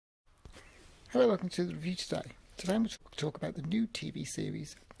Hello, welcome to the review today. Today I'm going to talk about the new TV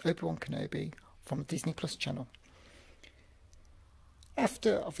series Obi-Wan Kenobi from the Disney Plus channel.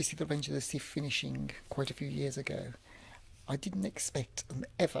 After obviously the Revenge of the Sith finishing quite a few years ago, I didn't expect them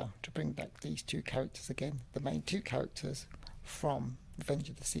ever to bring back these two characters again, the main two characters from Revenge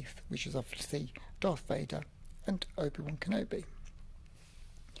of the Sith, which was obviously Darth Vader and Obi-Wan Kenobi.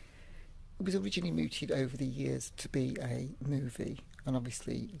 It was originally mooted over the years to be a movie, and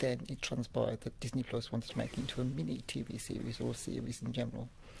obviously then it transpired that Disney Plus wanted to make it into a mini TV series or a series in general.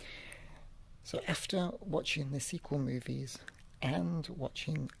 So after watching the sequel movies and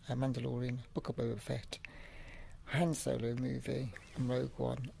watching Mandalorian, Book of Boba Fett, Han Solo movie and Rogue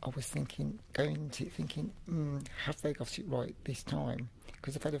One, I was thinking, have they got it right this time?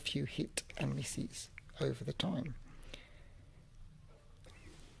 Because they've had a few hit and misses over the time.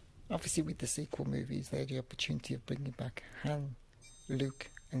 Obviously with the sequel movies they had the opportunity of bringing back Han, Luke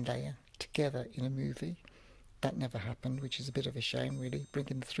and Leia together in a movie. That never happened, which is a bit of a shame really,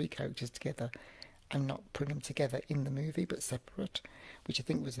 bringing the three characters together and not putting them together in the movie but separate, which I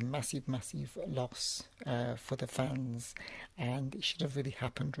think was a massive loss for the fans, and it should have really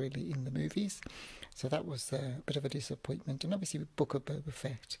happened really in the movies. So that was a bit of a disappointment. And obviously with Book of Boba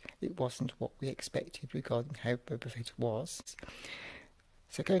Fett, it wasn't what we expected regarding how Boba Fett was.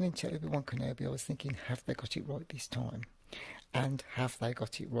 So going into Obi-Wan Kenobi, I was thinking, have they got it right this time? And have they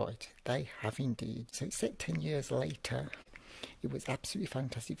got it right? They have indeed. So it's set 10 years later. It was absolutely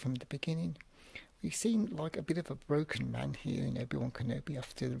fantastic from the beginning. We seem like a bit of a broken man here in Obi-Wan Kenobi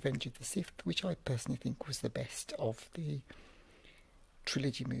after the Revenge of the Sith, which I personally think was the best of the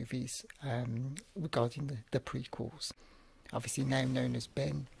trilogy movies regarding the prequels. Obviously now known as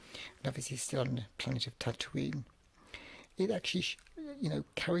Ben, and obviously still on the planet of Tatooine. It actually,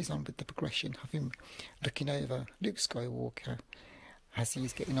 carries on with the progression of him looking over Luke Skywalker as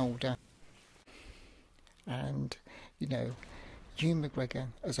he's getting older. And, Ewan McGregor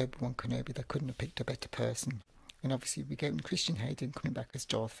as Obi-Wan Kenobi, they couldn't have picked a better person. And obviously we get Hayden coming back as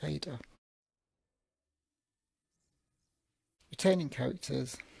Darth Vader. Returning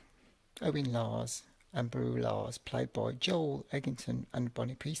characters, Owen Lars and Beru Lars, played by Joel Edgerton and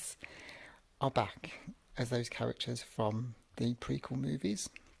Bonnie Peace, are back as those characters from the prequel movies.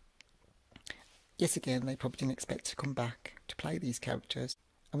 Yes, again, they probably didn't expect to come back to play these characters.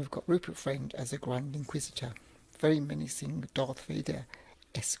 And we've got Rupert Friend as a Grand Inquisitor, very menacing Darth Vader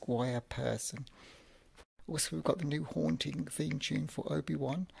Esquire person. Also, we've got the new haunting theme tune for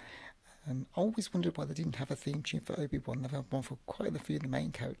Obi-Wan. I always wondered why they didn't have a theme tune for Obi-Wan. They've had one for quite a few of the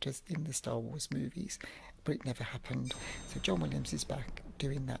main characters in the Star Wars movies, but it never happened. So John Williams is back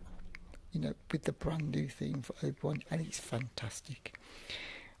doing that, with the brand new theme for Obi-Wan, and it's fantastic.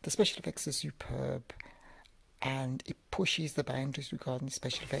 The special effects are superb, and it pushes the boundaries regarding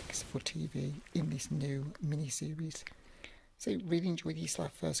special effects for TV in this new mini-series. So really enjoyed these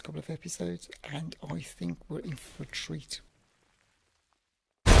first couple of episodes, and I think we're in for a treat